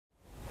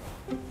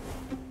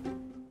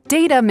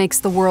Data makes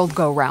the world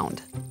go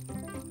round,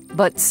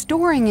 but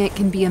storing it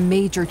can be a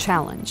major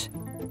challenge.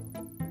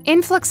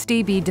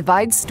 InfluxDB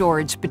divides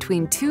storage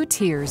between two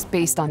tiers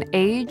based on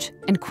age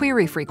and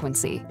query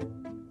frequency.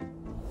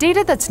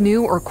 Data that's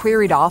new or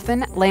queried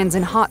often lands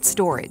in hot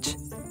storage.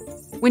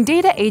 When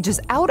data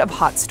ages out of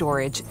hot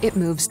storage, it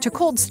moves to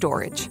cold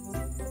storage.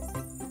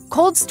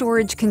 Cold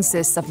storage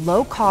consists of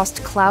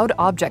low-cost cloud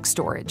object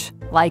storage,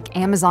 like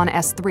Amazon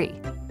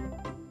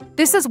S3.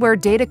 This is where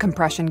data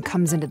compression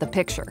comes into the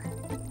picture.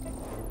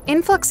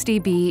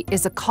 InfluxDB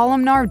is a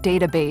columnar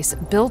database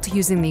built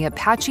using the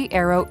Apache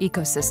Arrow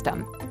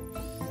ecosystem.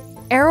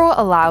 Arrow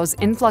allows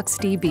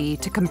InfluxDB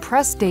to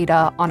compress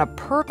data on a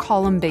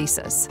per-column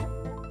basis.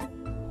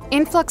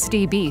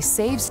 InfluxDB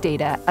saves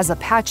data as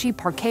Apache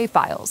Parquet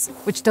files,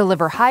 which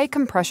deliver high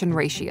compression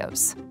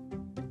ratios.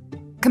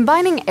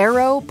 Combining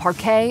Arrow,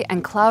 Parquet,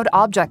 and cloud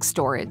object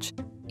storage,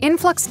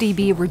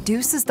 InfluxDB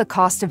reduces the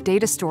cost of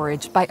data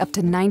storage by up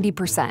to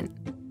 90%.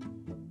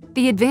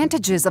 The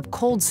advantages of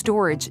cold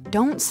storage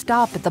don't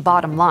stop at the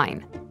bottom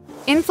line.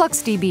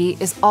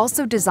 InfluxDB is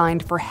also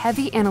designed for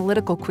heavy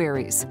analytical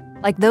queries,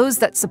 like those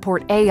that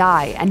support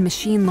AI and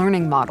machine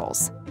learning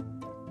models.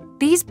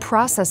 These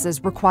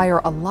processes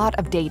require a lot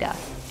of data,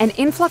 and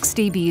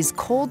InfluxDB's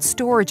cold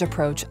storage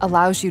approach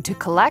allows you to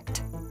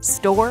collect,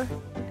 store,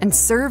 and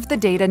serve the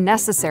data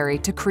necessary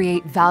to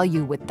create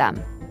value with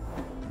them.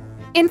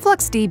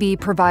 InfluxDB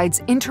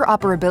provides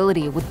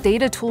interoperability with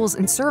data tools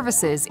and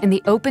services in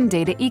the open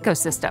data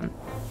ecosystem,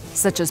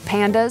 such as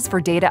Pandas for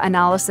data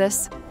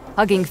analysis,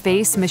 Hugging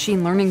Face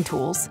machine learning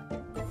tools,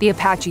 the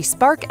Apache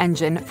Spark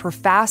engine for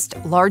fast,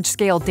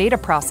 large-scale data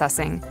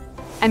processing,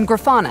 and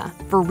Grafana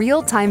for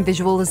real-time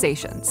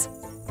visualizations.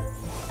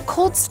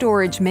 Cold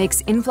storage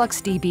makes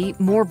InfluxDB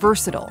more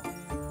versatile.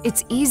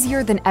 It's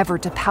easier than ever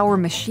to power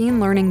machine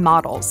learning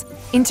models,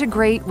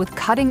 integrate with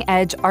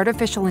cutting-edge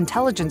artificial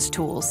intelligence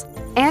tools,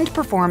 and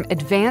perform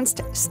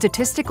advanced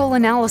statistical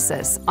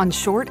analysis on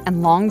short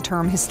and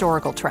long-term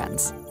historical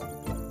trends.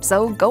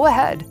 So go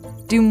ahead,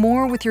 do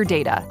more with your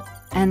data,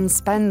 and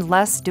spend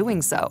less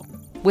doing so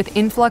with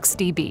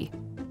InfluxDB.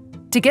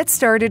 To get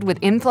started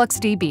with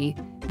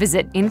InfluxDB,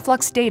 visit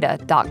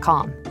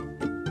influxdata.com.